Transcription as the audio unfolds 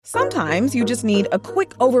Sometimes you just need a quick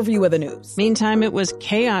overview of the news. Meantime, it was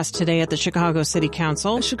chaos today at the Chicago City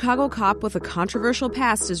Council. A Chicago cop with a controversial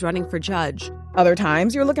past is running for judge. Other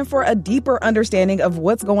times, you're looking for a deeper understanding of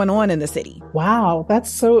what's going on in the city. Wow,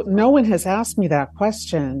 no one has asked me that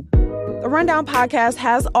question. The Rundown podcast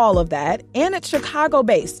has all of that, and it's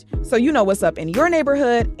Chicago-based, so you know what's up in your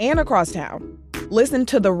neighborhood and across town. Listen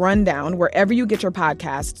to The Rundown wherever you get your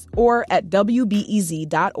podcasts or at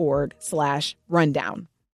wbez.org/rundown.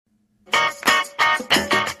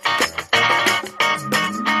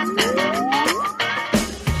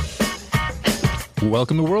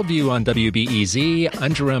 Welcome to Worldview on WBEZ.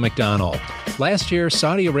 I'm Jerome McDonnell. Last year,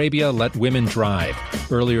 Saudi Arabia let women drive.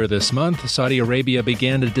 Earlier this month, Saudi Arabia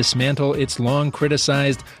began to dismantle its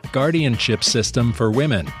long-criticized guardianship system for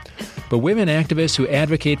women. But women activists who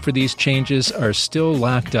advocate for these changes are still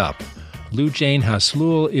locked up. Loujain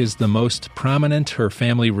Haslul is the most prominent. Her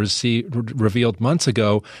family revealed months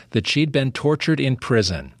ago that she'd been tortured in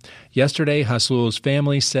prison. Yesterday, Haslul's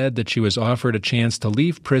family said that she was offered a chance to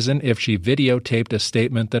leave prison if she videotaped a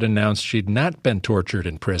statement that announced she'd not been tortured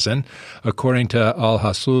in prison. According to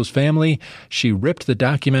al-Haslul's family, she ripped the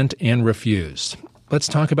document and refused. Let's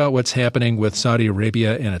talk about what's happening with Saudi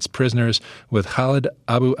Arabia and its prisoners with Khalid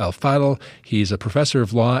Abu El-Fadl. He's a professor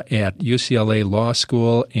of law at UCLA Law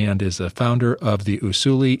School and is the founder of the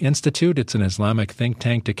Usuli Institute. It's an Islamic think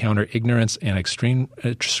tank to counter ignorance and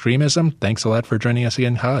extremism. Thanks a lot for joining us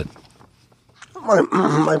again, Khalid.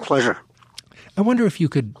 My pleasure. I wonder if you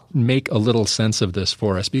could make a little sense of this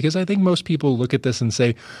for us, because I think most people look at this and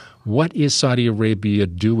say, what is Saudi Arabia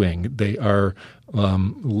doing? They are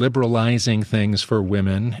liberalizing things for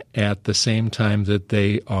women at the same time that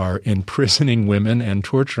they are imprisoning women and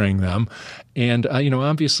torturing them. And,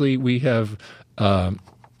 obviously we have a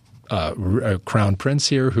crown prince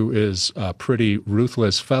here who is a pretty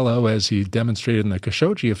ruthless fellow, as he demonstrated in the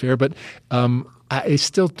Khashoggi affair. But I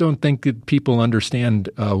still don't think that people understand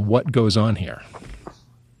what goes on here.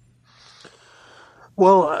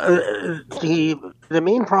 Well, the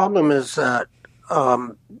main problem is that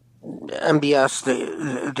MBS,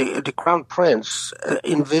 the crown prince,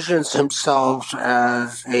 envisions himself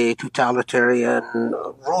as a totalitarian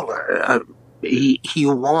ruler. He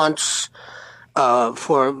wants,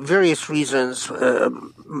 for various reasons,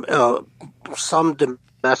 some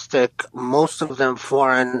domestic, most of them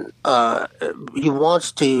foreign, he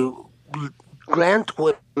wants to grant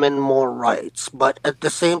women more rights, but at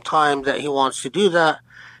the same time that he wants to do that,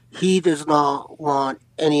 he does not want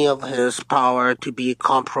any of his power to be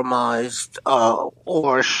compromised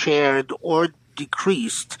or shared or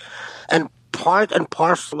decreased. And part and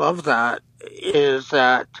parcel of that is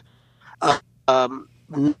that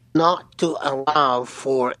not to allow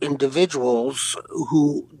for individuals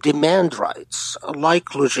who demand rights, like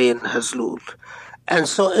Loujain Haslul. And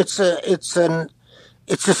so it's a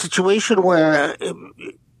situation where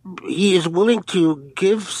he is willing to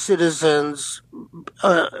give citizens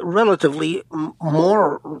relatively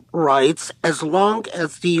more rights, as long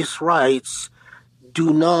as these rights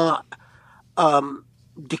do not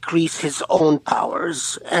decrease his own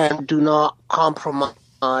powers and do not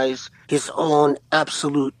compromise his own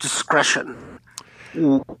absolute discretion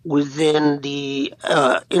within the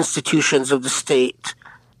institutions of the state.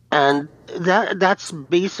 And that's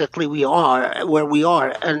basically where we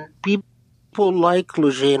are. And people like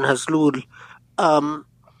Loujain Haslul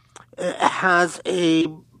has a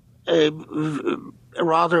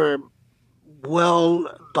rather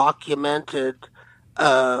well-documented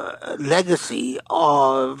legacy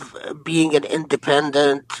of being an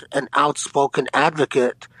independent and outspoken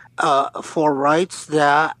advocate for rights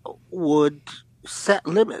that would set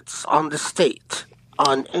limits on the state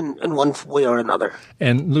in one way or another.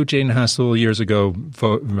 And Loujain Haslul years ago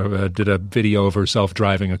did a video of herself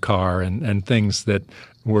driving a car and things that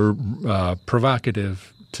were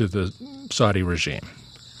provocative to the Saudi regime.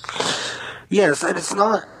 Yes, and it's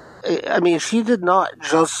not, she did not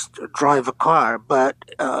just drive a car, but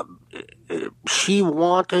she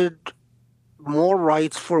wanted more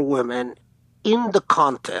rights for women in the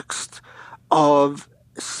context of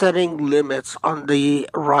setting limits on the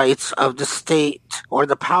rights of the state, or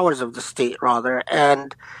the powers of the state, rather,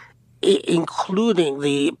 and including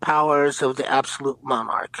the powers of the absolute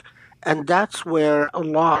monarch. And that's where a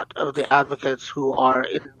lot of the advocates who are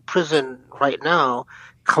in prison right now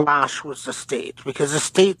clash with the state, because the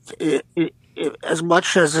state, as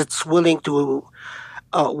much as it's willing to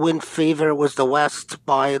win favor with the West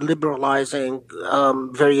by liberalizing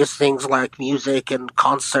various things like music and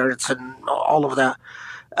concerts and all of that,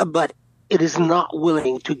 but it is not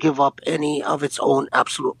willing to give up any of its own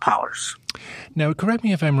absolute powers. Now, correct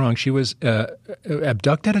me if I'm wrong. She was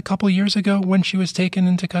abducted a couple years ago when she was taken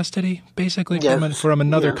into custody, basically from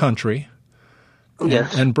another country,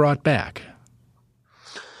 and brought back.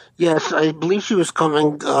 Yes, I believe she was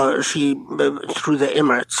coming. She through the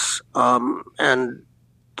Emirates, and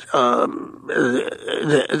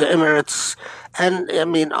the Emirates, and I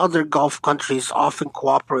mean other Gulf countries often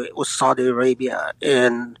cooperate with Saudi Arabia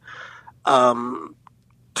in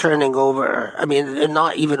turning over. I mean,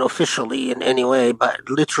 not even officially in any way, but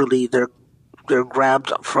literally they're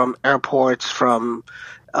grabbed from airports, from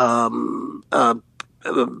the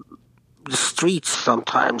streets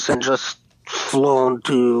sometimes, and just flown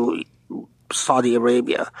to Saudi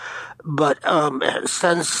Arabia. But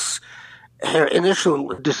since her initial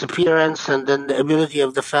disappearance and then the ability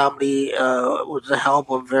of the family, with the help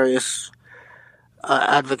of various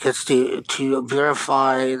advocates to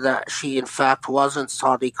verify that she in fact was in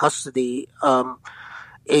Saudi custody,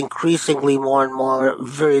 increasingly more and more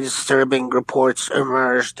very disturbing reports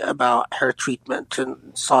emerged about her treatment in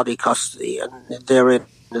Saudi custody, and therein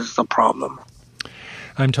is the problem.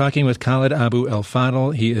 I'm talking with Khaled Abu El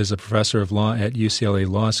Fadl. He is a professor of law at UCLA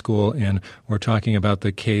Law School, and we're talking about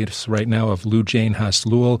the case right now of Loujain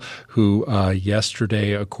Haslul, who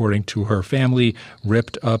yesterday, according to her family,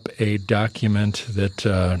 ripped up a document that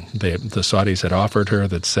the Saudis had offered her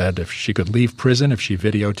that said if she could leave prison, if she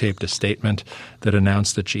videotaped a statement that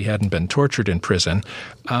announced that she hadn't been tortured in prison.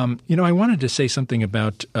 I wanted to say something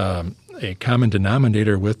about a common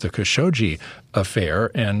denominator with the Khashoggi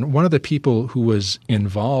affair, and one of the people who was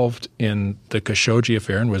involved in the Khashoggi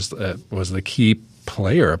affair and was the key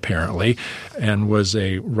player apparently, and was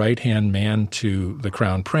a right-hand man to the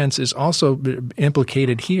Crown Prince, is also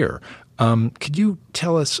implicated here. Could you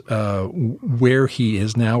tell us where he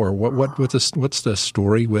is now, or what's the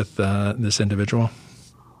story with this individual?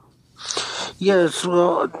 Yes,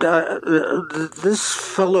 well, this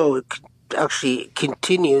fellow actually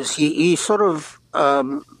continues. He sort of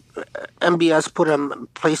MBS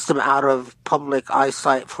placed him out of public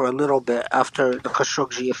eyesight for a little bit after the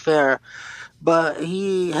Khashoggi affair, but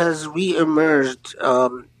he has re-emerged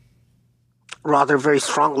rather very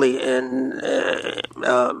strongly in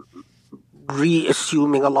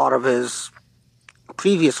reassuming a lot of his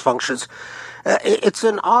previous functions. It's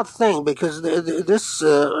an odd thing because this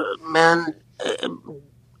man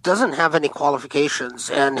doesn't have any qualifications,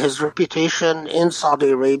 and his reputation in Saudi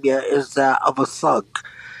Arabia is that of a thug.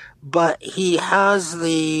 But he has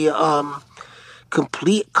the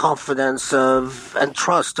complete confidence and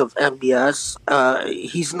trust of MBS.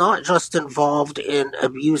 He's not just involved in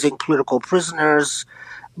abusing political prisoners,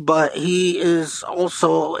 but he is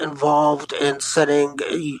also involved in setting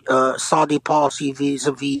Saudi policy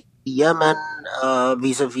vis-a-vis Yemen,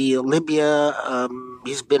 vis-a-vis Libya.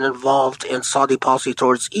 He's been involved in Saudi policy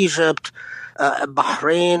towards Egypt,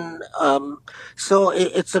 Bahrain. So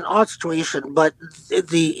it's an odd situation, but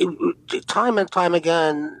the time and time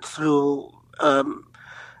again through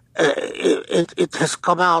it has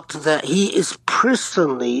come out that he is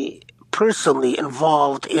personally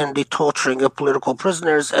involved in the torturing of political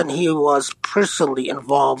prisoners, and he was personally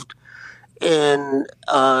involved in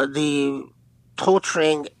the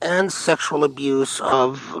torturing and sexual abuse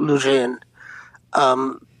of Loujain.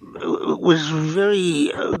 Was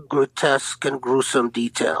very grotesque and gruesome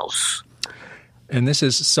details. And this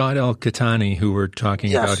is Saad al-Qahtani who we're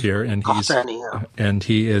talking about here, and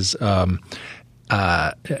he is, and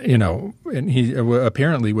he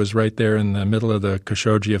apparently was right there in the middle of the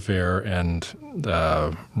Khashoggi affair, and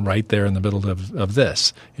right there in the middle of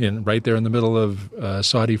this, right there in the middle of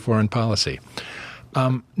Saudi foreign policy.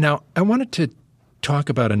 Now, I wanted to talk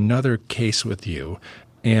about another case with you.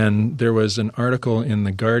 And there was an article in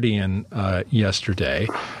The Guardian yesterday,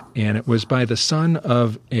 and it was by the son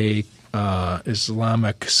of a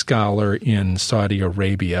Islamic scholar in Saudi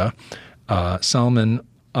Arabia, Salman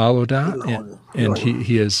Al-Ouda, and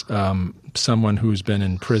he is someone who's been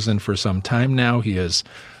in prison for some time now. He has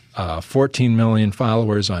 14 million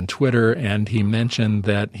followers on Twitter, and he mentioned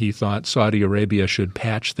that he thought Saudi Arabia should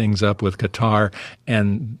patch things up with Qatar,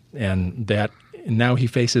 and that now he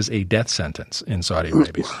faces a death sentence in Saudi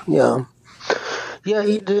Arabia. Yeah.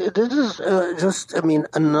 This is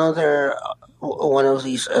another one of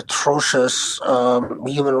these atrocious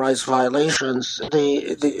human rights violations.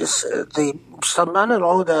 The Salman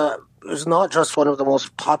al-Ouda is not just one of the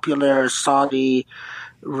most popular Saudi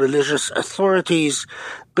religious authorities,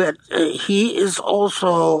 but he is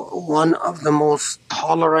also one of the most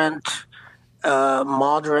tolerant,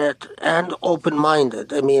 moderate, and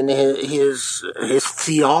open-minded. I mean, his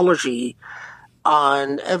theology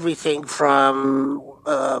on everything from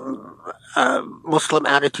Muslim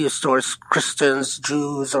attitudes towards Christians,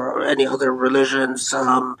 Jews, or any other religions,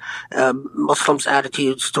 Muslims'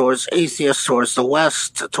 attitudes towards atheists, towards the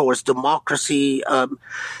West, towards democracy,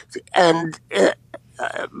 and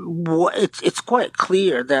it's quite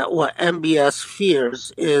clear that what MBS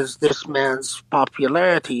fears is this man's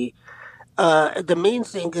popularity. The main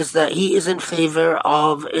thing is that he is in favor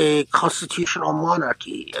of a constitutional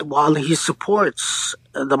monarchy. While he supports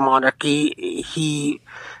the monarchy, he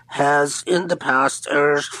has in the past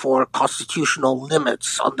urged for constitutional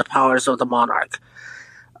limits on the powers of the monarch.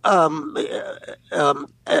 And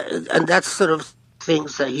that's sort of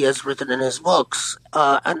things that he has written in his books.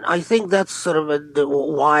 And I think that's sort of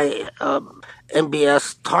why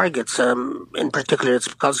MBS targets him in particular. It's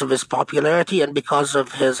because of his popularity and because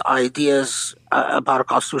of his ideas about a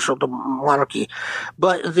constitutional monarchy.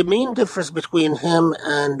 But the main difference between him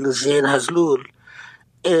and Loujain Hazloul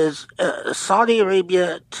is Saudi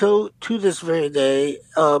Arabia, to this very day,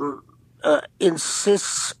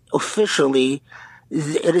 insists officially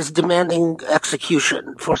it is demanding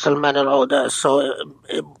execution for Salman al-Ouda. So,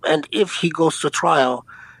 and if he goes to trial,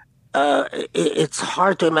 it's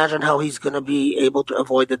hard to imagine how he's going to be able to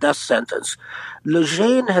avoid the death sentence.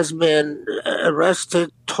 Loujain has been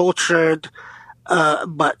arrested, tortured,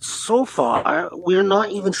 but so far we're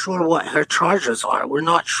not even sure what her charges are. We're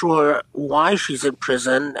not sure why she's in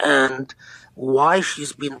prison and why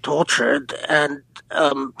she's been tortured, and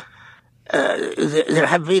there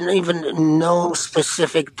have been even no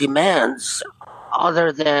specific demands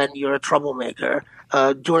other than you're a troublemaker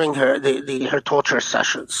during her torture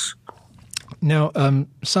sessions. Now,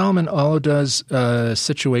 Salman al-Ouda's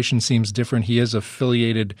situation seems different. He is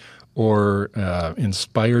affiliated or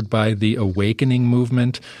inspired by the Awakening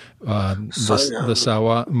movement, the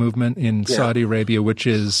Sawa movement in Saudi Arabia, which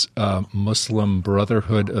is Muslim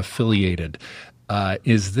Brotherhood affiliated.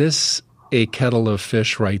 Is this a kettle of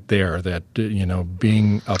fish right there that,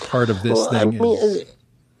 being a part of this thing is...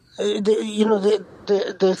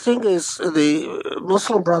 The thing is, the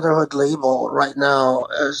Muslim Brotherhood label right now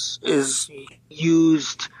is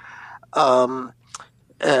used as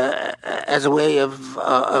a way of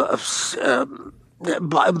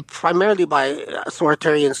primarily by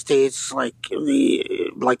authoritarian states like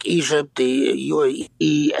Egypt, the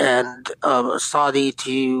UAE, and Saudi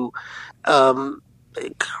to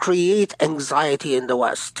create anxiety in the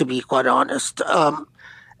West. To be quite honest,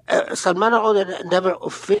 Salman al-Ouda never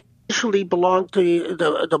officially belonged to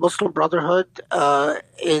the Muslim Brotherhood.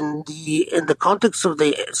 In the context of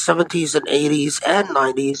the 70s and 80s and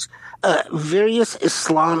 90s, various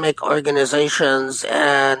Islamic organizations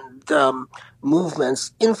and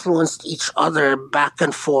movements influenced each other back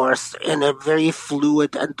and forth in a very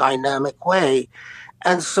fluid and dynamic way.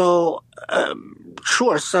 And so,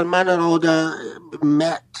 sure, Salman al-Ouda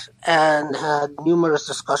met and had numerous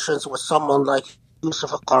discussions with someone like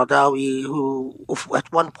Yusuf al-Qaradawi, who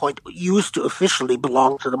at one point used to officially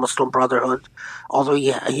belong to the Muslim Brotherhood, although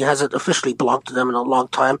he hasn't officially belonged to them in a long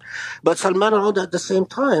time. But Salman al-Ouda, at the same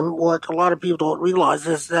time, what a lot of people don't realize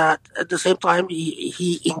is that at the same time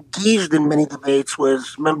he engaged in many debates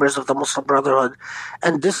with members of the Muslim Brotherhood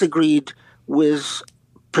and disagreed with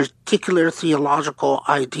particular theological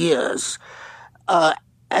ideas.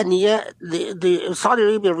 And yet the Saudi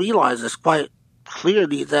Arabia realizes quite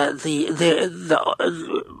clearly that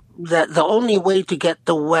the only way to get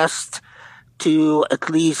the West to at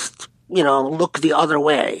least look the other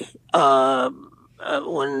way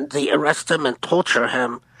when they arrest him and torture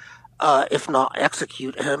him, if not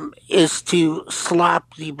execute him, is to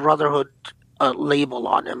slap the Brotherhood label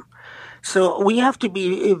on him. So we have to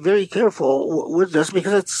be very careful with this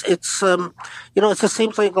because it's the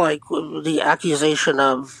same thing like the accusation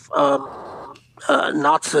of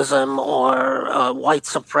Nazism or white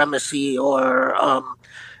supremacy, or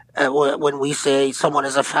when we say someone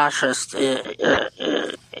is a fascist in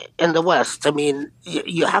the West. I mean,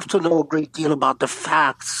 you have to know a great deal about the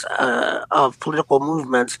facts of political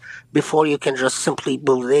movements before you can just simply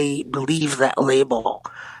believe that label.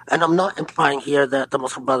 And I'm not implying here that the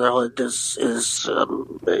Muslim Brotherhood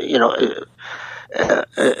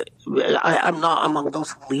I'm not among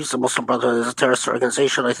those who believe the Muslim Brotherhood is a terrorist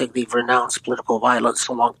organization. I think they've renounced political violence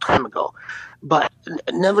a long time ago. But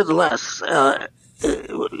nevertheless, I'm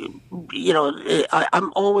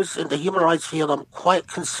always in the human rights field. I'm quite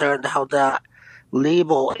concerned how that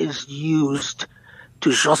label is used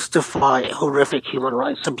to justify horrific human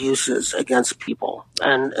rights abuses against people.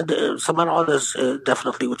 And Salman al-Ouda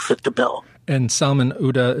definitely would fit the bill. And Salman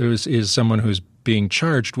al-Ouda is someone who's being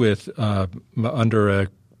charged with under a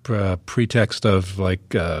pretext of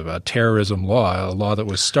like a terrorism law, a law that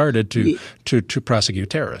was started to prosecute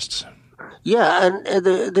terrorists. Yeah, and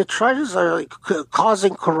the charges are like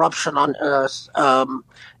causing corruption on Earth,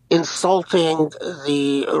 insulting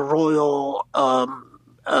the royal,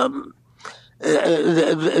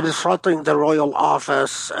 insulting the royal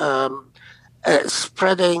office,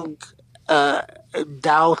 spreading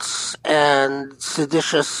doubts and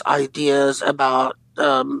seditious ideas about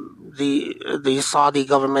the Saudi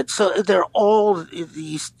government. So they're all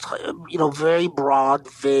these, very broad,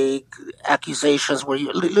 vague accusations where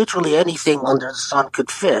literally anything under the sun could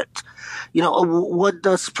fit. What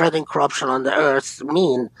does spreading corruption on the earth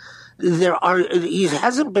mean? He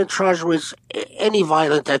hasn't been charged with any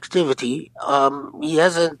violent activity. He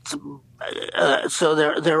hasn't. So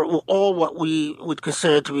they're all what we would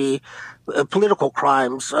consider to be political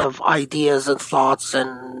crimes of ideas and thoughts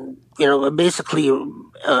and, basically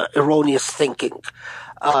erroneous thinking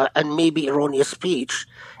and maybe erroneous speech.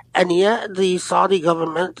 And yet the Saudi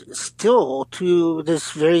government still, to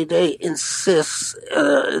this very day, insists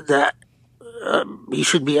that he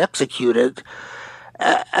should be executed.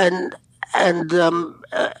 And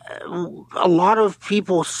a lot of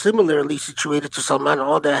people similarly situated to Salman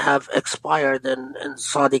Auda have expired in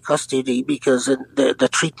Saudi custody because the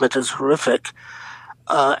treatment is horrific.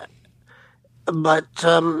 But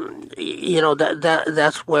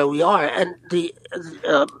that's where we are, and the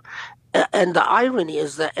irony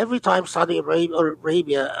is that every time Saudi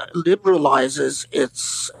Arabia liberalizes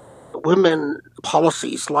its women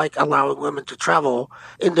policies, like allowing women to travel,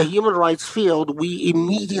 in the human rights field, we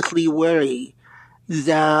immediately worry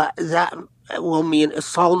that will mean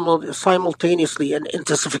simultaneously an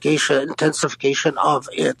intensification of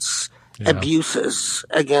its abuses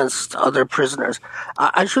against other prisoners.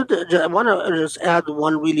 I want to just add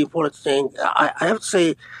one really important thing. I have to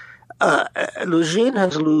say, Loujain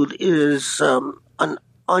Hatzlou is an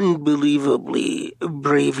unbelievably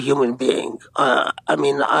brave human being.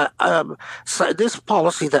 This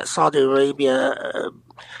policy that Saudi Arabia,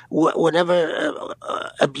 whenever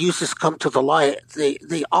abuses come to the light,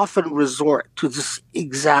 they often resort to this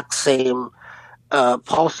exact same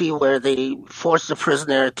policy where they force the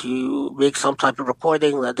prisoner to make some type of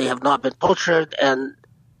recording that they have not been tortured and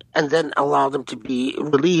then allow them to be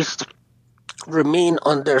released, remain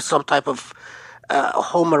under some type of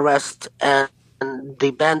home arrest, and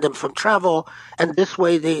they ban them from travel. And this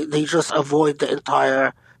way they just avoid the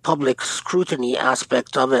entire public scrutiny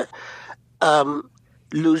aspect of it.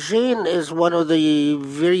 Loujain is one of the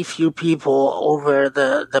very few people over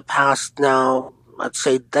the past now, let's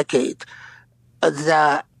say, decade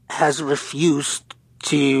that has refused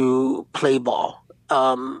to play ball.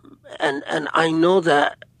 And I know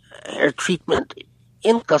that her treatment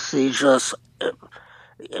in custody is just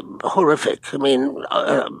horrific. I mean,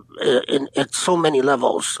 at so many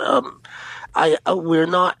levels. We're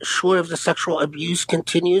not sure if the sexual abuse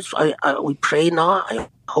continues. We pray not. I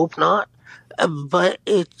hope not. But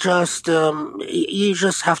it just, you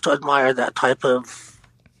just have to admire that type of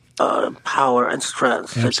power and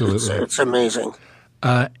strength. Absolutely. It's amazing.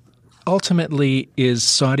 Ultimately, is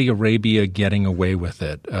Saudi Arabia getting away with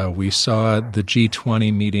it? We saw the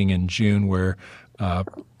G20 meeting in June where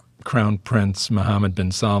Crown Prince Mohammed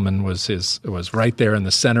bin Salman was right there in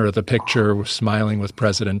the center of the picture, smiling with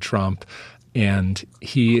President Trump, and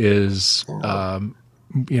he is,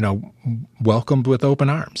 welcomed with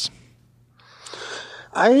open arms.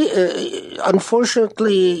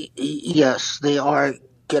 Unfortunately, yes, they are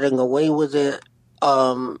getting away with it.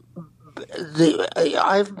 I've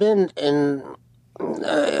been in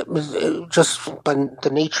just by the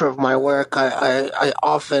nature of my work. I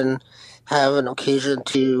often have an occasion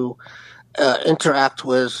to interact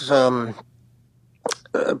with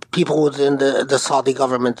people within the Saudi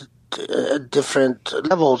government at different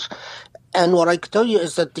levels. And what I can tell you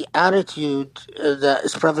is that the attitude that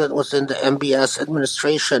is prevalent within the MBS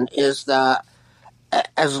administration is that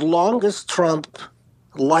as long as Trump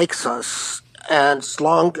likes us and as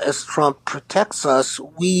long as Trump protects us,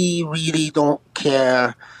 we really don't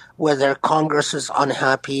care whether Congress is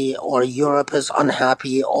unhappy or Europe is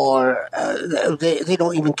unhappy or they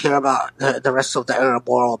don't even care about the rest of the Arab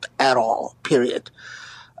world at all, period.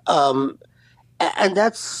 And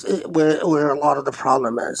that's where a lot of the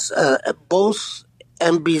problem is. Both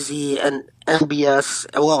MBZ and MBS,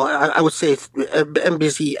 well, I would say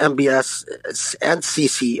MBZ, MBS, and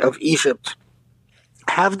Sisi of Egypt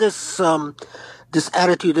have this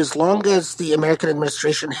attitude: as long as the American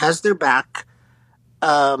administration has their back,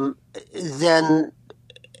 then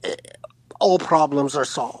all problems are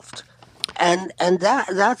solved.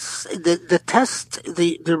 that's the test.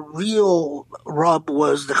 The real rub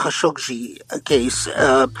was the Khashoggi case.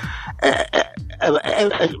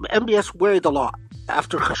 MBS worried a lot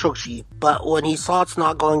after Khashoggi, but when he saw it's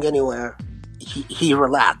not going anywhere, he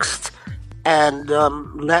relaxed and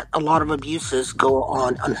let a lot of abuses go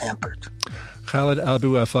on unhampered. Khaled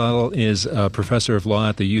Abu Afal is a professor of law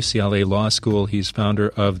at the UCLA Law School. He's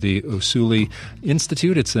founder of the Usuli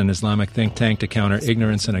Institute. It's an Islamic think tank to counter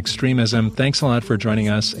ignorance and extremism. Thanks a lot for joining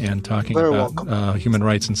us and talking about human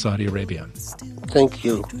rights in Saudi Arabia. Thank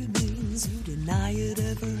you.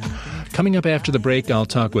 Coming up after the break, I'll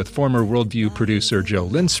talk with former Worldview producer Joe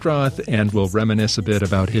Lindstroth, and we'll reminisce a bit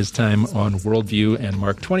about his time on Worldview and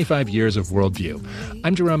mark 25 years of Worldview.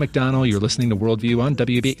 I'm Jerome McDonnell. You're listening to Worldview on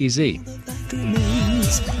WBEZ.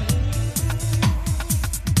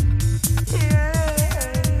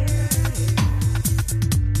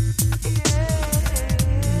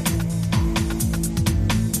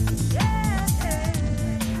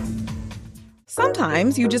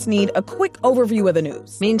 Sometimes you just need a quick overview of the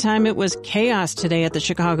news. Meantime, it was chaos today at the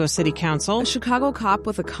Chicago City Council. A Chicago cop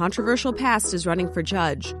with a controversial past is running for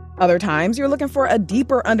judge. Other times, you're looking for a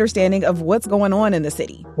deeper understanding of what's going on in the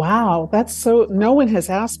city. Wow, no one has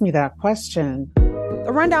asked me that question.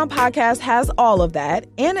 The Rundown podcast has all of that,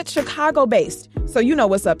 and it's Chicago-based, so you know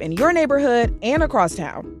what's up in your neighborhood and across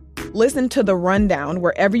town. Listen to The Rundown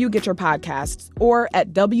wherever you get your podcasts or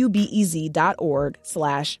at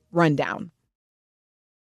wbez.org/rundown.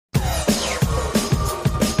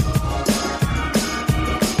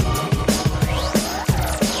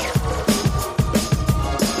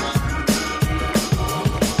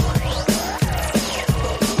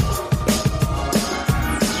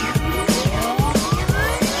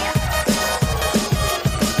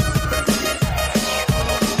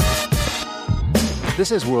 This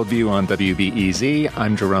is Worldview on WBEZ.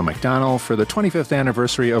 I'm Jerome McDonnell. For the 25th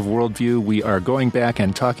anniversary of Worldview, we are going back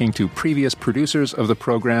and talking to previous producers of the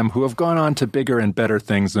program who have gone on to bigger and better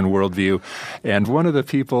things than Worldview. And one of the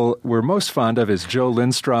people we're most fond of is Joe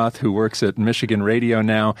Lindstroth, who works at Michigan Radio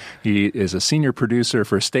now. He is a senior producer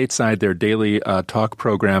for Stateside, their daily talk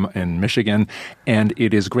program in Michigan. And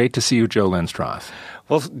it is great to see you, Joe Lindstroth.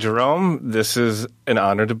 Well, Jerome, this is an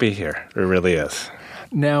honor to be here. It really is.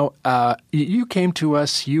 Now, you came to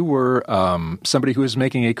us, you were somebody who was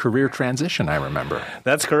making a career transition, I remember.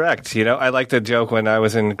 That's correct. You know, I like to joke when I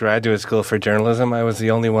was in graduate school for journalism, I was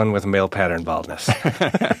the only one with male pattern baldness.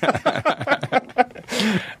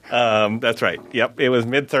 That's right. Yep. It was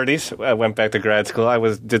mid-30s. I went back to grad school. I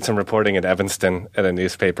did some reporting at Evanston at a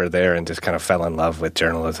newspaper there and just kind of fell in love with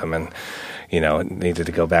journalism and, you know, needed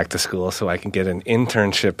to go back to school so I can get an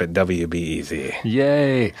internship at WBEZ.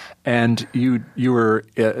 Yay. And you were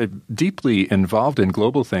deeply involved in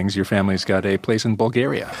global things. Your family's got a place in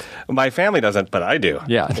Bulgaria. My family doesn't, but I do.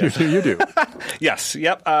 Yeah, yes. You do. Yes.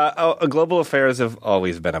 Yep. Global affairs have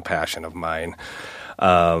always been a passion of mine.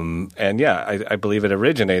 And yeah, I believe it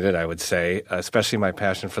originated, I would say, especially my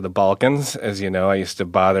passion for the Balkans. As you know, I used to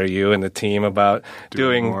bother you and the team about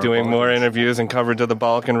doing more interviews and coverage of the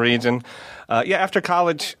Balkan region. After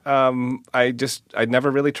college, I'd never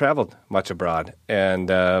really traveled much abroad. And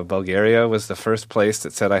Bulgaria was the first place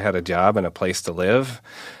that said I had a job and a place to live.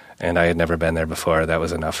 And I had never been there before. That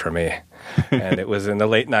was enough for me. And it was in the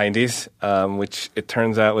late 90s, which it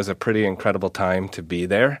turns out was a pretty incredible time to be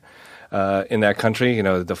there. In that country, you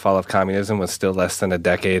know, the fall of communism was still less than a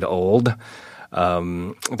decade old.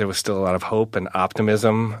 There was still a lot of hope and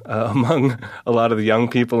optimism among a lot of the young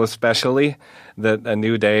people, especially, that a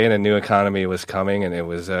new day and a new economy was coming. And it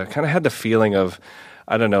was kind of had the feeling of,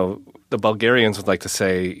 I don't know, the Bulgarians would like to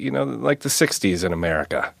say, you know, like the 60s in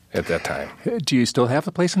America at that time. Do you still have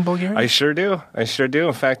a place in Bulgaria? I sure do.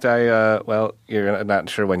 In fact, you're not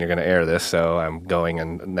sure when you're going to air this, so I'm going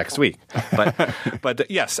in next week.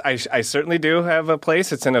 But yes, I certainly do have a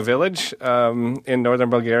place. It's in a village in northern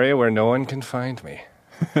Bulgaria where no one can find me.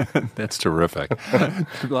 That's terrific. A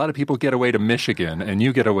lot of people get away to Michigan, and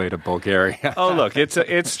you get away to Bulgaria. Oh, look, it's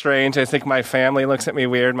strange. I think my family looks at me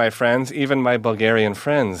weird. My friends, even my Bulgarian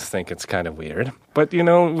friends, think it's kind of weird. But, you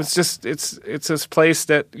know, it's this place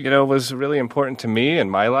that, you know, was really important to me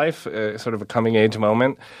in my life, sort of a coming-age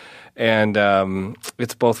moment. And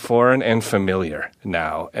it's both foreign and familiar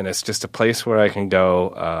now. And it's just a place where I can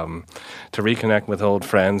go to reconnect with old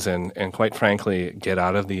friends and quite frankly, get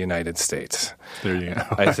out of the United States. There you go.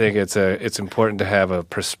 I think it's important to have a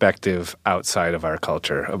perspective outside of our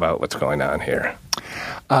culture about what's going on here.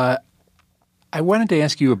 I wanted to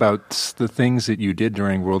ask you about the things that you did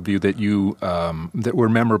during Worldview that you that were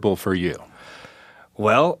memorable for you.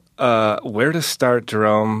 Well, where to start,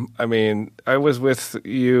 Jerome? I mean, I was with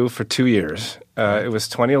you for 2 years. It was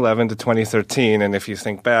 2011 to 2013, and if you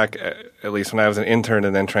think back, at least when I was an intern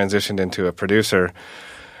and then transitioned into a producer,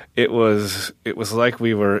 it was like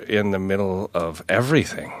we were in the middle of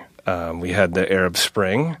everything. We had the Arab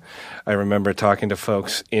Spring. I remember talking to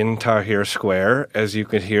folks in Tahrir Square. As you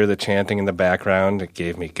could hear the chanting in the background, it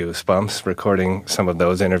gave me goosebumps recording some of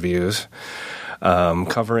those interviews.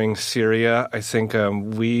 Covering Syria, I think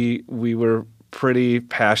we were pretty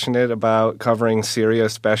passionate about covering Syria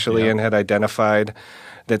especially, and had identified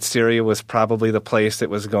that Syria was probably the place that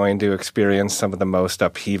was going to experience some of the most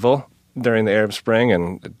upheaval during the Arab Spring.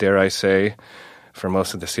 And dare I say, for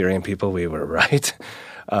most of the Syrian people, we were right.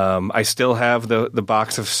 I still have the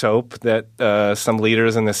box of soap that some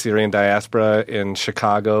leaders in the Syrian diaspora in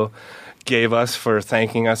Chicago gave us for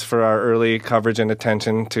thanking us for our early coverage and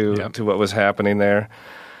attention to what was happening there.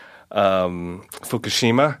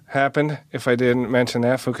 Fukushima happened, if I didn't mention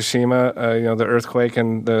that. Fukushima, the earthquake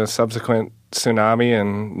and the subsequent tsunami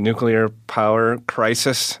and nuclear power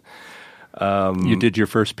crisis. You did your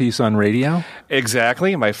first piece on radio?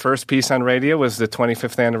 Exactly. My first piece on radio was the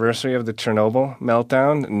 25th anniversary of the Chernobyl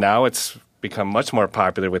meltdown. Now it's become much more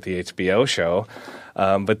popular with the HBO show.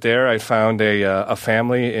 But there I found a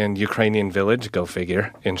family in Ukrainian village, go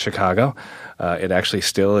figure, in Chicago. It actually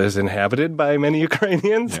still is inhabited by many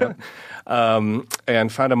Ukrainians. Yeah.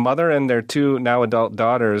 And found a mother and their 2 now adult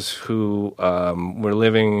daughters who were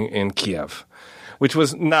living in Kiev, which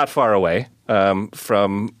was not far away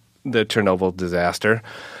from the Chernobyl disaster.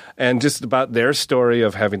 And just about their story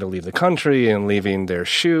of having to leave the country and leaving their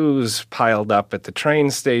shoes piled up at the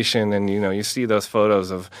train station. And, you see those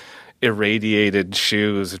photos of irradiated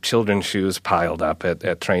shoes, children's shoes piled up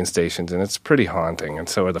at train stations, and it's pretty haunting. And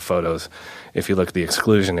so are the photos if you look at the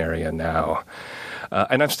exclusion area now.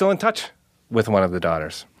 And I'm still in touch with one of the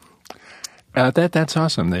daughters. That's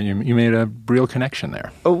awesome. That you made a real connection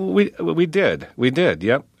there. Oh, we did.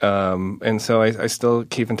 Yep. And so I still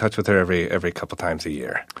keep in touch with her every couple times a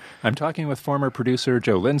year. I'm talking with former producer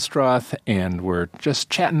Joe Lindstroth, and we're just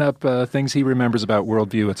chatting up things he remembers about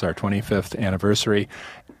Worldview. It's our 25th anniversary,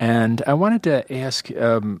 and I wanted to ask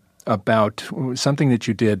about something that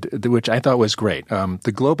you did, which I thought was great.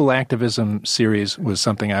 The Global Activism series was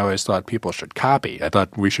something I always thought people should copy. I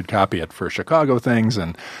thought we should copy it for Chicago things,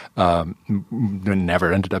 and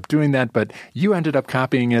never ended up doing that. But you ended up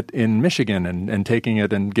copying it in Michigan and taking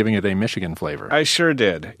it and giving it a Michigan flavor. I sure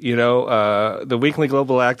did. The weekly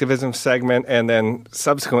Global Activism segment and then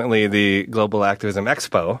subsequently the Global Activism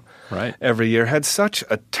Expo every year had such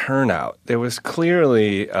a turnout. There was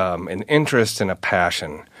clearly an interest and a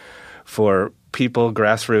passion for people,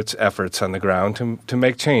 grassroots efforts on the ground to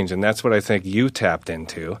make change. And that's what I think you tapped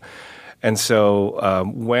into. And so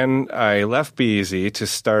when I left BEZ to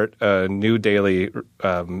start a new daily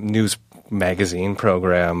news magazine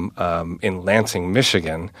program in Lansing,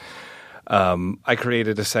 Michigan, I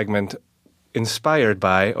created a segment inspired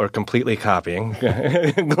by or completely copying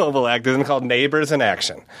global activism called Neighbors in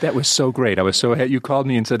Action. That was so great. I was so happy. You called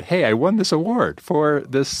me and said, hey, I won this award for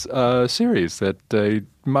this series that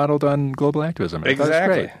modeled on global activism.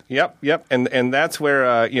 Exactly. Yep. And that's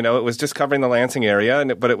where, it was just covering the Lansing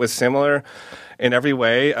area, but it was similar in every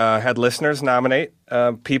way. Had listeners nominate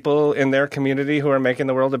people in their community who are making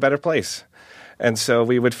the world a better place. And so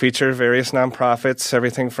we would feature various nonprofits,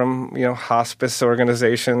 everything from, hospice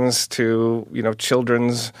organizations to,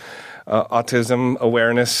 children's autism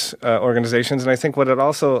awareness organizations. And I think what it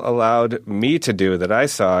also allowed me to do that I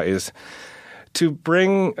saw is to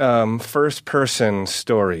bring first-person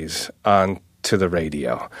stories onto the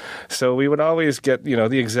radio. So we would always get,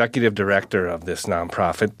 the executive director of this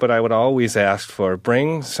nonprofit, but I would always ask for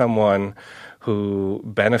bring someone who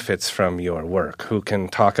benefits from your work, who can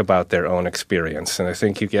talk about their own experience. And I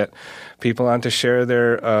think you get people on to share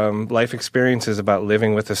their life experiences about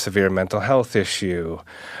living with a severe mental health issue,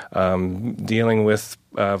 dealing with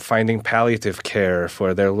finding palliative care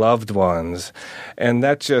for their loved ones. And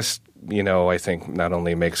that just, I think not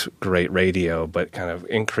only makes great radio, but kind of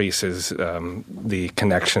increases the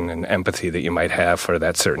connection and empathy that you might have for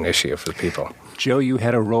that certain issue for the people. Joe, you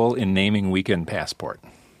had a role in naming Weekend Passport.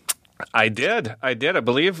 I did. I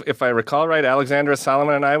believe, if I recall right, Alexandra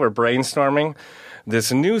Solomon and I were brainstorming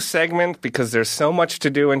this new segment because there's so much to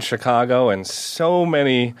do in Chicago and so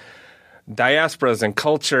many diasporas and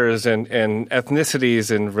cultures and ethnicities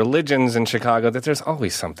and religions in Chicago that there's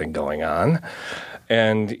always something going on.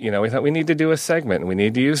 And, we thought we need to do a segment. We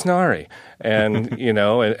need to use NARI. And,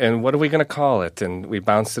 and what are we going to call it? And we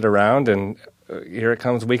bounced it around and here it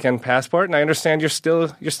comes Weekend Passport, and I understand you're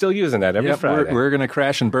still using that every Friday. We're going to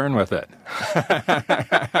crash and burn with it.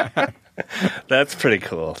 That's pretty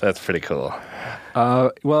cool.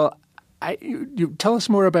 You tell us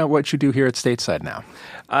more about what you do here at Stateside now.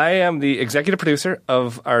 I am the executive producer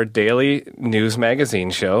of our daily news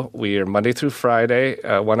magazine show. We are Monday through Friday,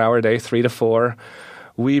 1 hour a day, 3 to 4.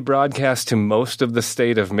 We broadcast to most of the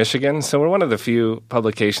state of Michigan, so we're one of the few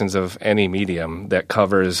publications of any medium that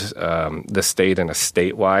covers the state in a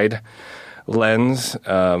statewide lens,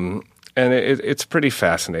 and it's pretty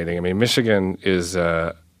fascinating. I mean, Michigan is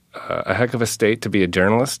a heck of a state to be a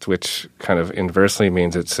journalist, which kind of inversely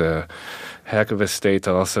means it's a heck of a state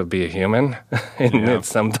to also be a human in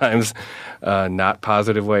sometimes not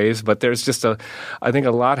positive ways. But there's just I think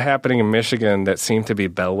a lot happening in Michigan that seem to be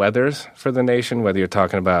bellwethers for the nation, whether you're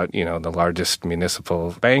talking about, the largest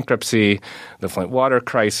municipal bankruptcy, the Flint water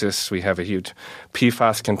crisis. We have a huge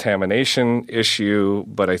PFAS contamination issue,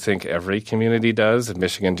 but I think every community does.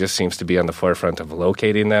 Michigan just seems to be on the forefront of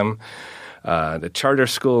locating them. The charter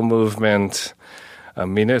school movement,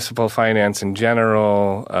 municipal finance in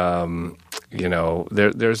general,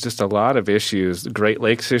 there's just a lot of issues, Great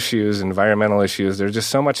Lakes issues, environmental issues. There's just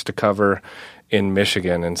so much to cover in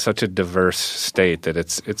Michigan and such a diverse state that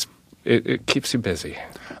it keeps you busy.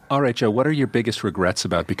 All right, Joe, what are your biggest regrets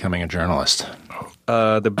about becoming a journalist?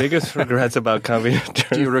 The biggest regrets about becoming a journalist.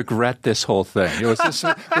 Do you regret this whole thing? Was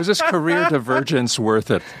this career divergence worth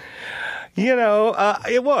it?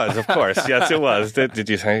 It was, of course. Yes, it was. Did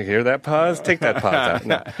you hear that pause? Take that pause out.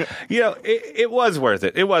 No. It was worth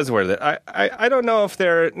it. It was worth it. I don't know if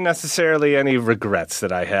there are necessarily any regrets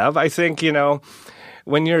that I have. I think,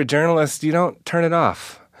 when you're a journalist, you don't turn it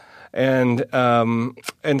off. And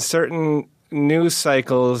in certain news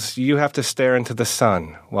cycles, you have to stare into the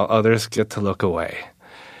sun while others get to look away.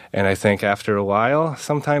 And I think after a while,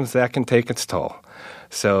 sometimes that can take its toll.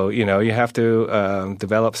 So, you have to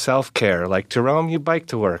develop self-care. Like Jerome, you bike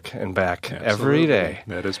to work and back every day.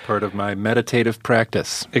 That is part of my meditative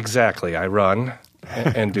practice. Exactly. I run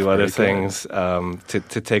and do other things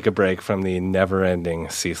to take a break from the never-ending,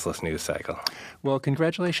 ceaseless news cycle. Well,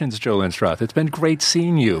 congratulations, Joe Lindroth. It's been great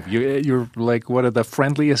seeing you. You're like one of the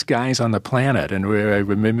friendliest guys on the planet, and I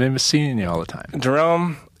remember seeing you all the time.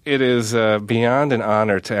 Jerome, it is beyond an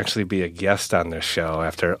honor to actually be a guest on this show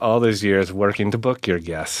after all those years working to book your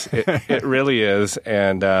guests. It really is,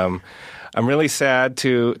 and I'm really sad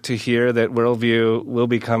to hear that Worldview will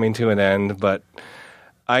be coming to an end, but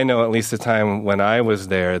I know at least the time when I was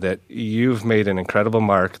there that you've made an incredible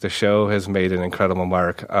mark. The show has made an incredible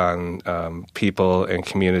mark on people and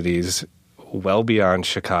communities well beyond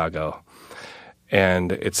Chicago.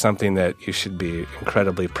 And it's something that you should be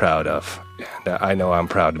incredibly proud of. And I know I'm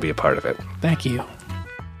proud to be a part of it. Thank you.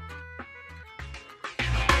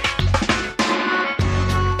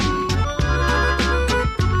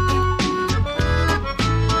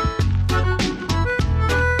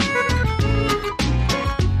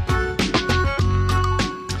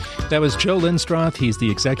 That was Joe Lindroth. He's the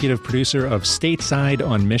executive producer of Stateside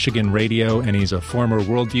on Michigan Radio, and he's a former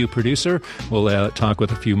Worldview producer. We'll talk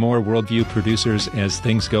with a few more Worldview producers as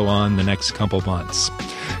things go on the next couple months.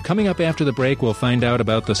 Coming up after the break, we'll find out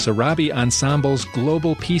about the Sarabi Ensemble's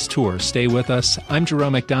Global Peace Tour. Stay with us. I'm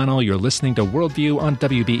Jerome McDonnell. You're listening to Worldview on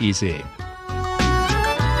WBEZ.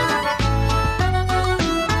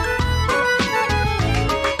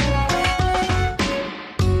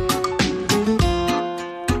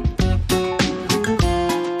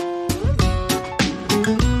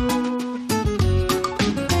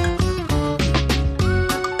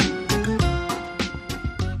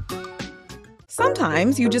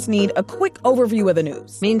 Sometimes you just need a quick overview of the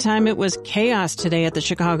news. Meantime, it was chaos today at the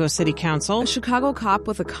Chicago City Council. A Chicago cop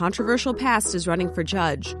with a controversial past is running for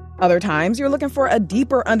judge. Other times, you're looking for a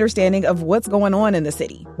deeper understanding of what's going on in the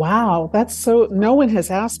city. Wow, no one has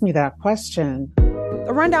asked me that question.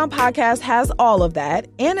 The Rundown podcast has all of that,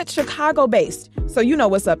 and it's Chicago-based, so you know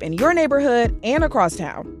what's up in your neighborhood and across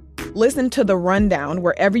town. Listen to The Rundown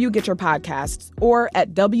wherever you get your podcasts or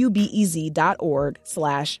at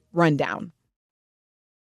wbez.org/rundown.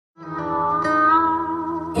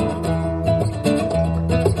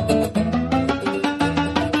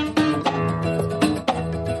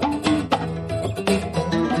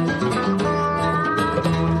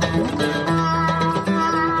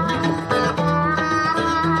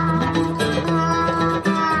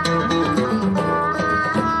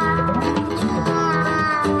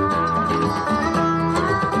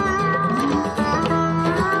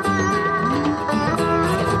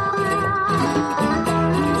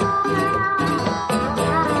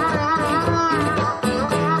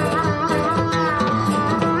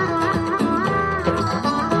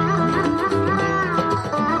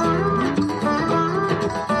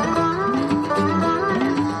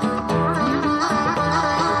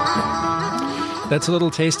 That's a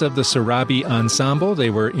little taste of the Sarabi Ensemble. They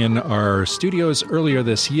were in our studios earlier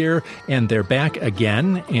this year, and they're back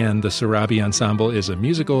again. And the Sarabi Ensemble is a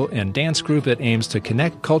musical and dance group that aims to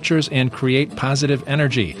connect cultures and create positive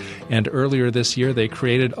energy. And earlier this year, they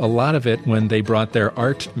created a lot of it when they brought their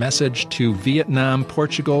art message to Vietnam,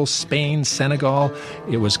 Portugal, Spain, Senegal.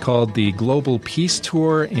 It was called the Global Peace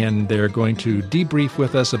Tour, and they're going to debrief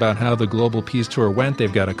with us about how the Global Peace Tour went.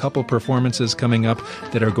 They've got a couple performances coming up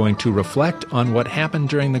that are going to reflect on what happened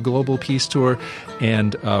during the Global Peace Tour.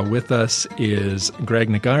 And with us is Greg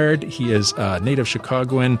Nagard. He is a native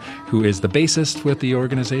Chicagoan who is the bassist with the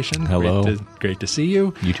organization. Hello. Great to see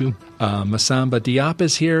you. You too. Masamba Diop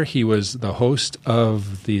is here. He was the host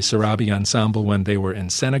of the Sarabi Ensemble when they were in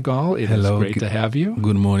Senegal. It is great to have you.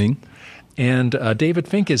 Good morning. And David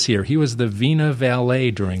Fink is here. He was the Vina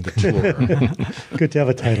valet during the tour. Good to have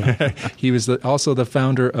a title. He was also the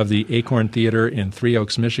founder of the Acorn Theater in Three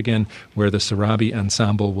Oaks, Michigan, where the Sarabi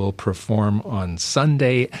Ensemble will perform on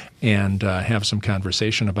Sunday and have some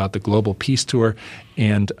conversation about the Global Peace Tour.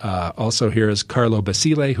 And also here is Carlo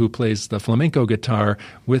Basile, who plays the flamenco guitar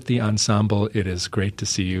with the ensemble. It is great to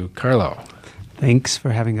see you, Carlo. Thanks for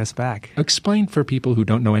having us back. Explain for people who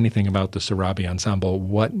don't know anything about the Sarabi Ensemble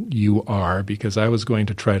what you are, because I was going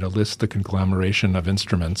to try to list the conglomeration of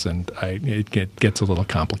instruments, and it gets a little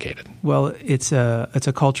complicated. Well, it's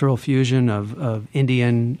a cultural fusion of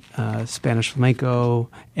Indian, Spanish flamenco,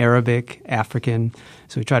 Arabic, African.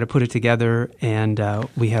 So we try to put it together, and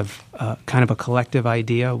we have kind of a collective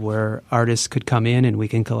idea where artists could come in and we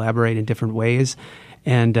can collaborate in different ways.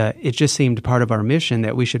 And it just seemed part of our mission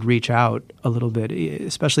that we should reach out a little bit,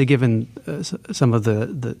 especially given some of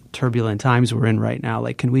the turbulent times we're in right now.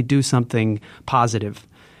 Like, can we do something positive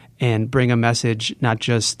and bring a message, not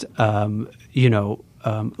just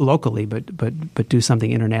locally, but do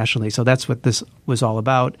something internationally? So that's what this was all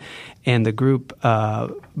about. And the group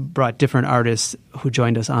brought different artists who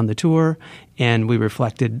joined us on the tour, and we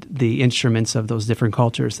reflected the instruments of those different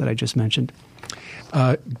cultures that I just mentioned.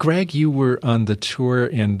 Greg, you were on the tour,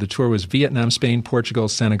 and the tour was Vietnam, Spain, Portugal,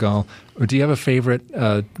 Senegal. Or do you have a favorite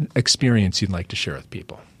experience you'd like to share with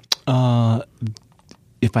people?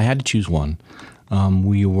 If I had to choose one,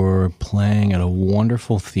 we were playing at a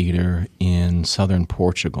wonderful theater in southern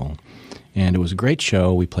Portugal. And it was a great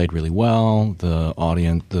show. We played really well.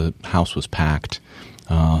 The house was packed,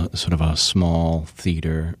 sort of a small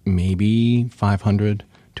theater, maybe 500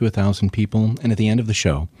 to 1,000 people. And at the end of the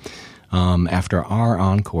show, after our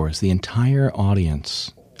encores, the entire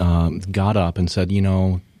audience got up and said,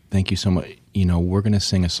 thank you so much. We're going to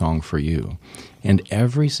sing a song for you. And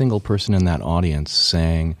every single person in that audience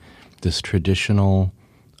sang this traditional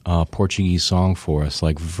Portuguese song for us,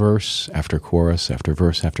 like verse after chorus after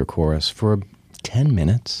verse after chorus for 10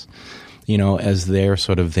 minutes, as their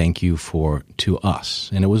sort of thank you to us.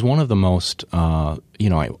 And it was one of the most, I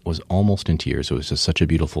was almost in tears. It was just such a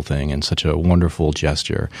beautiful thing and such a wonderful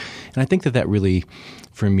gesture. And I think that really,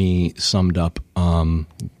 for me, summed up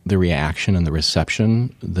the reaction and the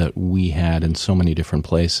reception that we had in so many different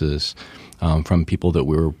places from people that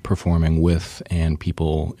we were performing with and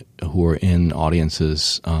people who were in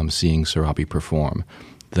audiences seeing Sarabi perform,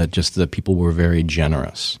 that people were very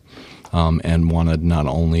generous. And wanted not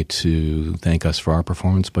only to thank us for our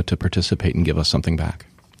performance, but to participate and give us something back.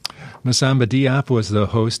 Masamba Diop was the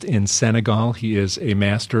host in Senegal. He is a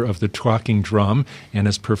master of the talking drum and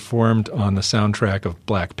has performed on the soundtrack of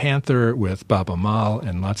Black Panther with Baba Mal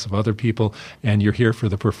and lots of other people. And you're here for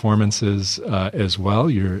the performances as well.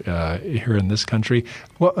 You're here in this country.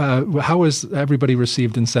 How was everybody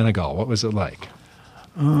received in Senegal? What was it like?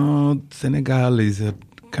 Senegal is a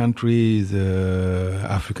country, is a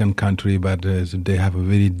African country, but they have a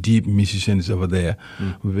very deep musicians over there,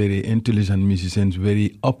 very intelligent musicians,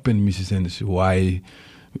 very open musicians. Why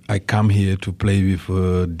I come here to play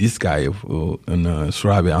with this guy in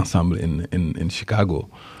Sarabi Ensemble in Chicago.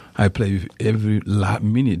 I play with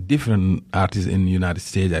many different artists in the United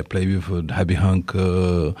States. I play with Herbie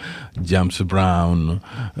Hancock, James Brown,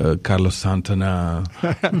 Carlos Santana,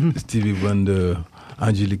 Stevie Wonder,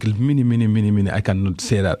 Angelique, many. I cannot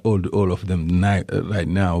say that all of them right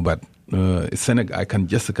now, but Senegal, I can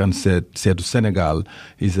say to Senegal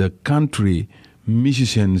is a country,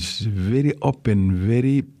 musicians very open,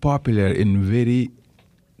 very popular, and very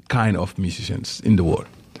kind of musicians in the world.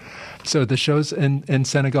 So the shows in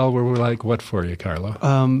Senegal were like what for you, Carlo?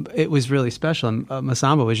 It was really special.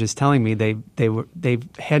 Masamba was just telling me they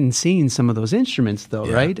hadn't seen some of those instruments though,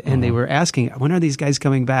 yeah. Right? And they were asking, when are these guys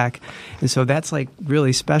coming back? And so that's like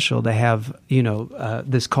really special to have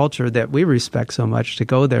this culture that we respect so much to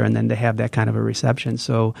go there and then to have that kind of a reception.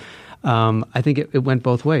 So I think it went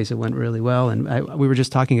both ways. It went really well. And we were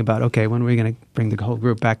just talking about, okay, when are we going to bring the whole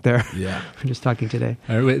group back there? Yeah. We're just talking today.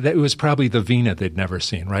 It was probably the Vina they'd never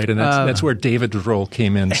seen, right? And that's where David's role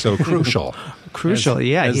came in so crucial.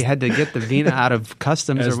 He had to get the Vina out of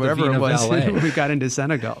customs or whatever it was when we got into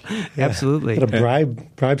Senegal. Yeah. Absolutely. Got to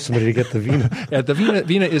bribe somebody to get the Vina. The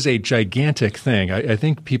Vina is a gigantic thing. I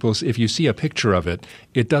think people, if you see a picture of it,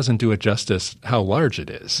 it doesn't do it justice how large it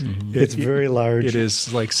is. Mm-hmm. It's very large. It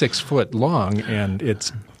is like 6 foot long, and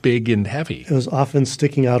it's big and heavy. It was often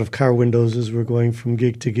sticking out of car windows as we're going from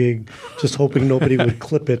gig to gig, just hoping nobody would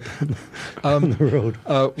clip it on the road.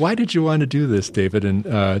 Why did you want to do this, David,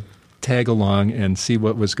 and tag along and see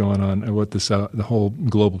what was going on and what the whole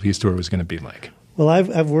Global Peace Tour was going to be like? Well,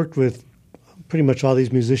 I've worked with pretty much all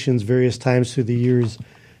these musicians various times through the years,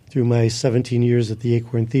 through my 17 years at the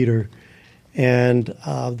Acorn Theater. And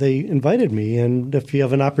they invited me. And if you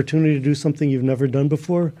have an opportunity to do something you've never done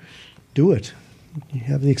before, do it. You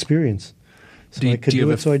have the experience. So I could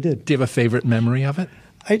do it, so I did. Do you have a favorite memory of it?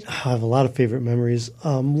 I have a lot of favorite memories.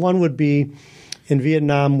 One would be in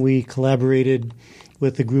Vietnam, we collaborated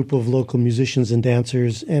with a group of local musicians and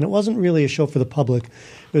dancers. And it wasn't really a show for the public.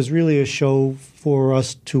 It was really a show for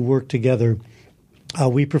us to work together.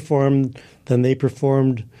 We performed, then they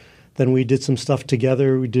performed. Then we did some stuff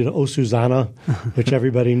together. We did O Susanna, which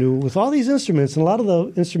everybody knew, with all these instruments. And a lot of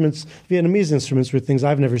the instruments, Vietnamese instruments, were things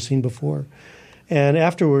I've never seen before. And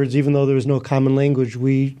afterwards, even though there was no common language,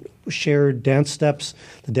 we shared dance steps.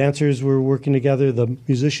 The dancers were working together. The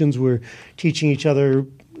musicians were teaching each other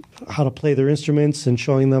how to play their instruments and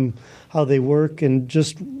showing them how they work. And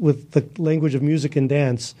just with the language of music and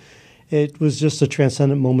dance, it was just a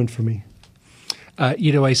transcendent moment for me.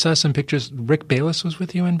 I saw some pictures. Rick Bayless was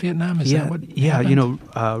with you in Vietnam? Is that what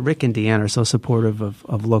happened? Rick and Deanne are so supportive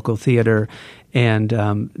of local theater, and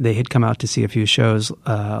they had come out to see a few shows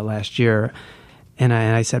last year. And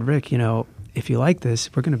I said, Rick, if you like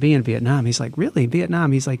this, we're going to be in Vietnam. He's like, really,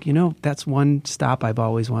 Vietnam? He's like, that's one stop I've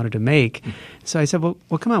always wanted to make. So I said, well,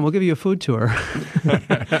 come on, we'll give you a food tour.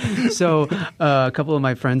 So a couple of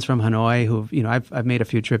my friends from Hanoi, who I've made a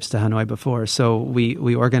few trips to Hanoi before. So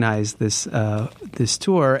we organized this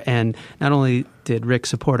tour, and not only did Rick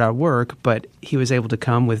support our work, but he was able to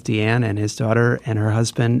come with Deanne and his daughter and her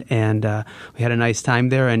husband, and we had a nice time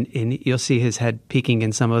there. And you'll see his head peeking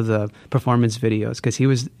in some of the performance videos because he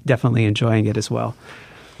was definitely enjoying it as well.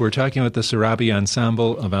 We're talking with the Sarabi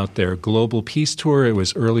Ensemble about their Global Peace Tour. It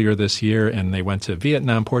was earlier this year, and they went to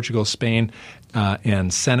Vietnam, Portugal, Spain,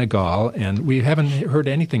 and Senegal. And we haven't heard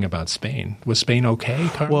anything about Spain. Was Spain okay,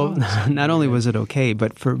 Carlo? Well, not only was it okay,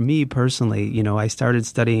 but for me personally, I started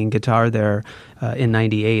studying guitar there in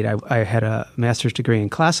 98. I had a master's degree in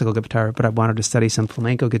classical guitar, but I wanted to study some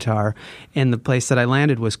flamenco guitar. And the place that I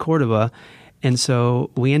landed was Cordoba. And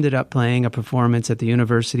so we ended up playing a performance at the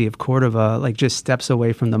University of Cordoba, like just steps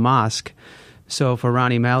away from the mosque. So for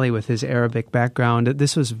Ronnie Malley, with his Arabic background,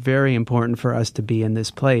 this was very important for us to be in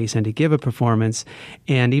this place and to give a performance.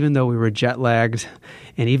 And even though we were jet-lagged,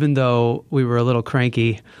 and even though we were a little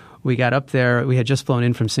cranky, we got up there. We had just flown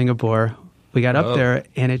in from Singapore. We got up there,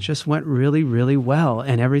 and it just went really, really well,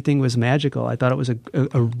 and everything was magical. I thought it was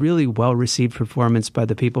a really well-received performance by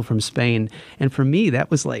the people from Spain. And for me,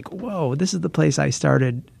 that was like, whoa, this is the place I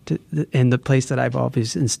started, and the place that I've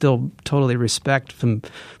always and still totally respect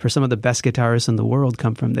for some of the best guitarists in the world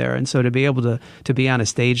come from there. And so to be able to be on a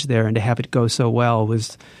stage there and to have it go so well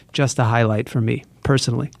was just a highlight for me,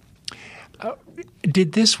 personally.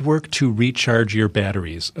 Did this work to recharge your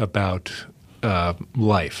batteries about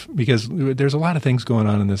life? Because there's a lot of things going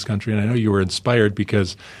on in this country, and I know you were inspired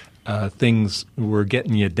because things were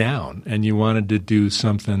getting you down and you wanted to do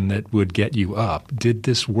something that would get you up. Did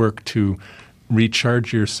this work to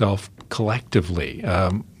recharge yourself collectively?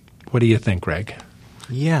 What do you think, Greg?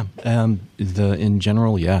 Yeah, in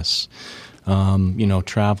general, yes.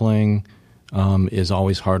 Traveling is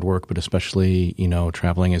always hard work, but especially,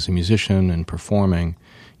 traveling as a musician and performing,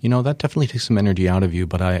 that definitely takes some energy out of you.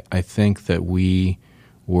 But I think that we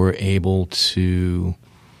were able to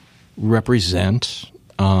represent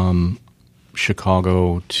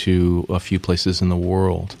Chicago to a few places in the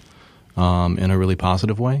world in a really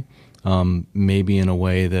positive way, maybe in a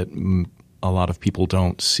way that a lot of people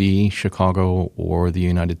don't see Chicago or the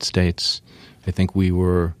United States. I think we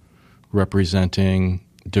were representing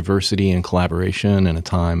diversity and collaboration in a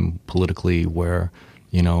time politically where,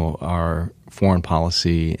 our foreign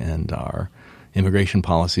policy and our immigration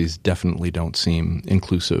policies definitely don't seem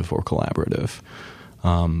inclusive or collaborative.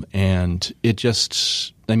 And it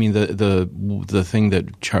just, the thing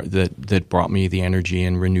that brought me the energy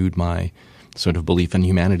and renewed my sort of belief in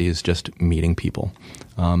humanity is just meeting people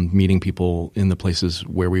in the places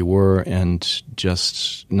where we were, and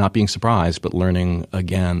just not being surprised, but learning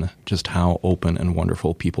again just how open and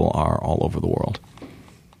wonderful people are all over the world.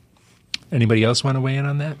 Anybody else want to weigh in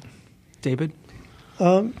on that? David?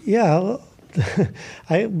 Yeah.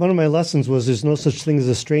 One of my lessons was there's no such thing as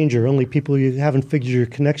a stranger, only people you haven't figured your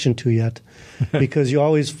connection to yet, because you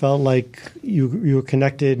always felt like you were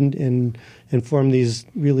connected and formed these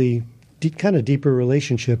really kind of deeper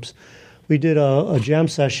relationships. We did a jam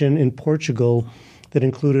session in Portugal that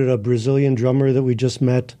included a Brazilian drummer that we just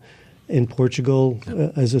met in Portugal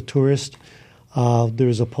as a tourist. There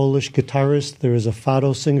was a Polish guitarist, there was a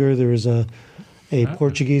fado singer, there was a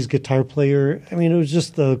Portuguese guitar player. I mean, it was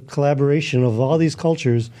just the collaboration of all these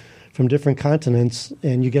cultures from different continents,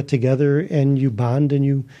 and you get together and you bond and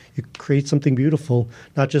you create something beautiful,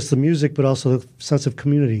 not just the music, but also the sense of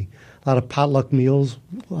community. A lot of potluck meals,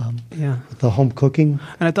 with the home cooking.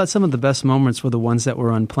 And I thought some of the best moments were the ones that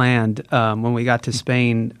were unplanned. When we got to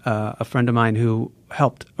Spain, a friend of mine who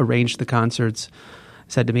helped arrange the concerts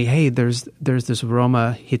said to me, "Hey, there's this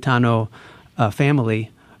Roma Gitano family,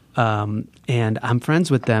 and I'm friends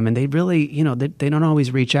with them, and they really, they don't always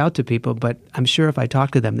reach out to people, but I'm sure if I talk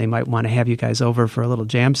to them, they might want to have you guys over for a little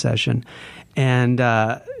jam session." And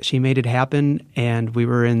she made it happen, and we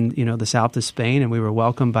were in, the south of Spain, and we were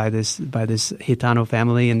welcomed by this Gitano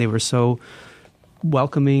family, and they were so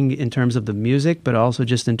welcoming in terms of the music, but also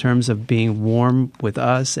just in terms of being warm with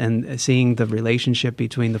us and seeing the relationship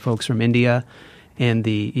between the folks from India and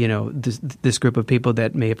this group of people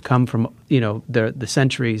that may have come from the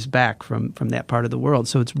centuries back from that part of the world.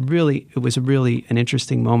 So it was really an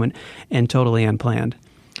interesting moment and totally unplanned.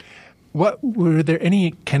 What were there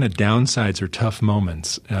any kind of downsides or tough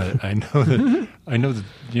moments? I know that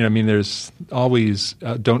there's always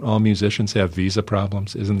don't all musicians have visa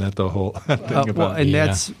problems? Isn't that the whole thing about? And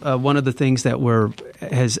that's one of the things that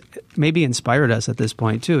has maybe inspired us at this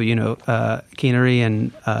point too. Kinnari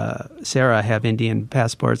and Sarah have Indian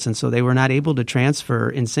passports, and so they were not able to transfer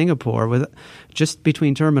in Singapore just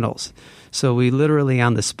between terminals. So we literally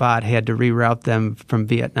on the spot had to reroute them from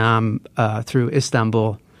Vietnam through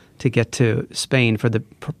Istanbul to get to Spain for the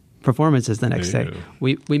performances the next day.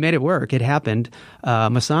 We made it work. It happened.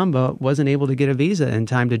 Masamba wasn't able to get a visa in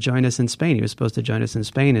time to join us in Spain. He was supposed to join us in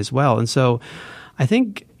Spain as well. And so I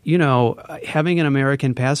think, having an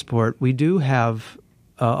American passport, we do have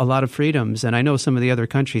a lot of freedoms. And I know some of the other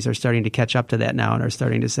countries are starting to catch up to that now and are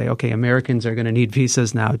starting to say, okay, Americans are going to need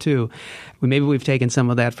visas now too. Maybe we've taken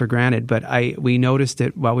some of that for granted, but we noticed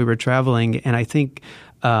it while we were traveling. And I think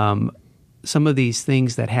some of these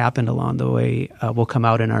things that happened along the way will come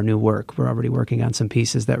out in our new work. We're already working on some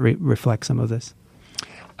pieces that reflect some of this.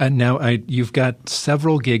 And now you've got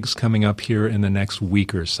several gigs coming up here in the next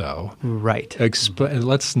week or so. Right.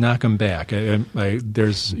 Let's knock them back. You're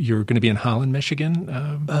going to be in Holland, Michigan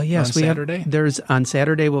yes, on Saturday? On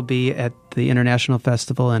Saturday we'll be at the International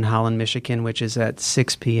Festival in Holland, Michigan, which is at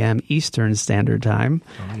 6 p.m. Eastern Standard Time.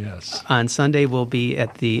 Oh, yes. On Sunday we'll be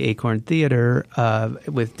at the Acorn Theater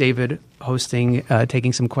with David hosting,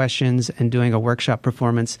 taking some questions and doing a workshop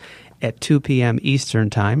performance at 2 p.m. Eastern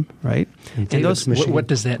Time, right? And what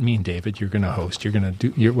does that mean, David? You're going to host. You're going to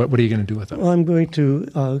do. What are you going to do with them? Well, I'm going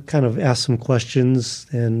to kind of ask some questions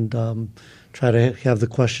and try to have the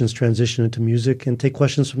questions transition into music and take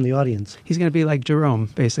questions from the audience. He's going to be like Jerome,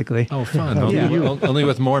 basically. Oh, fun! Only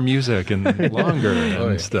with more music and longer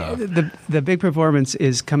and stuff. The big performance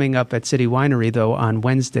is coming up at City Winery, though, on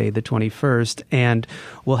Wednesday, the 21st, and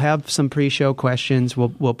we'll have some pre-show questions.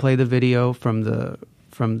 We'll play the video from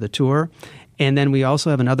the tour, and then we also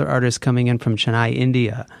have another artist coming in from Chennai,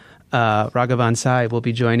 India. Raghavan Sai will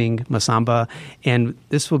be joining Masamba, and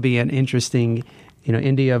this will be an interesting,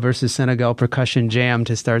 India versus Senegal percussion jam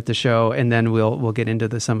to start the show, and then we'll get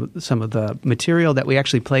into some of the material that we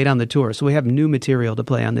actually played on the tour. So we have new material to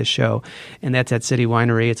play on this show, and that's at City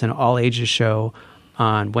Winery. It's an all ages show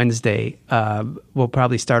on Wednesday. We'll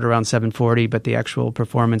probably start around 7:40, but the actual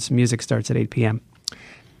performance music starts at 8 p.m.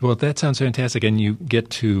 Well, that sounds fantastic, and you get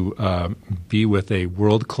to be with a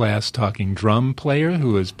world-class talking drum player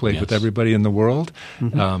who has played with everybody in the world.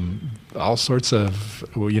 Mm-hmm. All sorts of,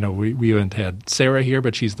 we haven't had Sarah here,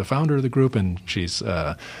 but she's the founder of the group, and she's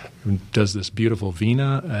does this beautiful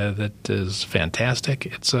vina that is fantastic.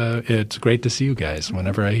 It's great to see you guys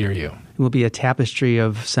whenever I hear you. It will be a tapestry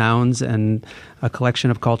of sounds and a collection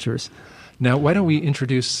of cultures. Now, why don't we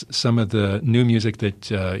introduce some of the new music that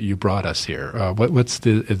you brought us here?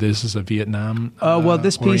 This is a Vietnam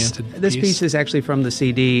this piece is actually from the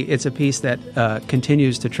CD. It's a piece that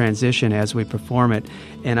continues to transition as we perform it.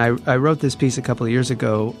 And I wrote this piece a couple of years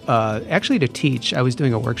ago, actually to teach. I was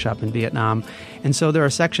doing a workshop in Vietnam. And so there are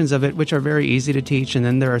sections of it which are very easy to teach, and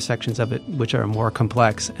then there are sections of it which are more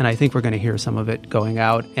complex. And I think we're going to hear some of it going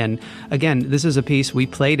out. And again, this is a piece, we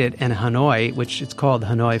played it in Hanoi, which it's called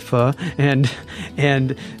Hanoi Pho.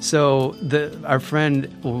 And so our friend,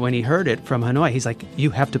 when he heard it from Hanoi, he's like, you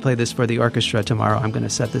have to play this for the orchestra tomorrow. I'm going to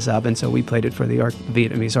set this up. And so we played it for the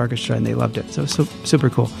Vietnamese orchestra, and they loved it. So super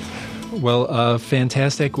cool. Well,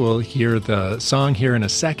 fantastic. We'll hear the song here in a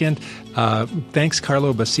second. Thanks,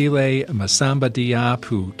 Carlo Basile, Massamba Diop,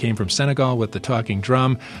 who came from Senegal with the talking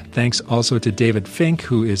drum. Thanks also to David Fink,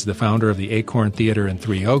 who is the founder of the Acorn Theater in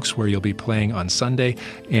Three Oaks, where you'll be playing on Sunday.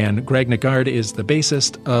 And Greg Nagard is the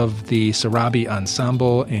bassist of the Sarabi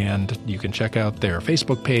Ensemble, and you can check out their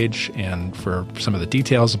Facebook page and for some of the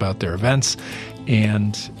details about their events.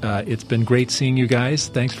 And it's been great seeing you guys.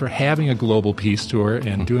 Thanks for having a global peace tour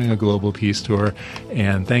and doing a global peace tour.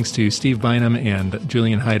 And thanks to Steve Bynum and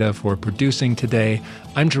Julian Haida for producing today.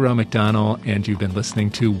 I'm Jerome McDonnell, and you've been listening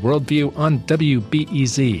to Worldview on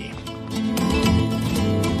WBEZ.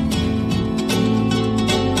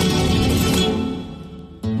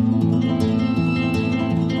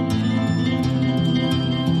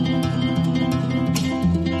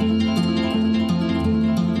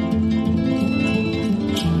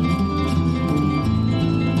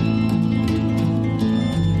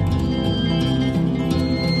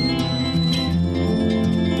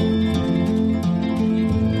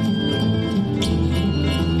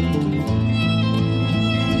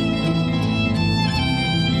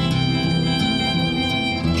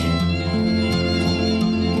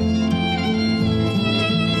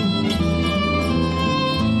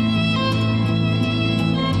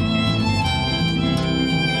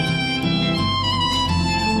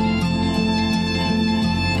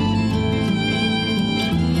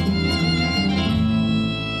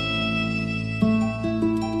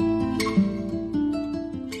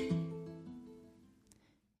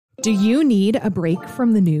 Do you need a break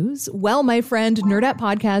from the news? Well, my friend, Nerdette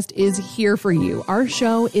Podcast is here for you. Our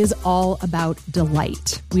show is all about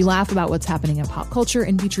delight. We laugh about what's happening in pop culture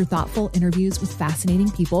and feature thoughtful interviews with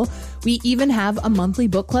fascinating people. We even have a monthly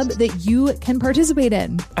book club that you can participate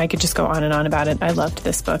in. I could just go on and on about it. I loved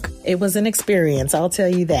this book. It was an experience, I'll tell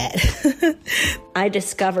you that. I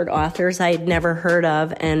discovered authors I had never heard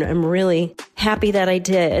of, and I'm really happy that I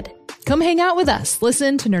did. Come hang out with us.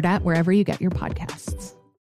 Listen to Nerdette wherever you get your podcasts.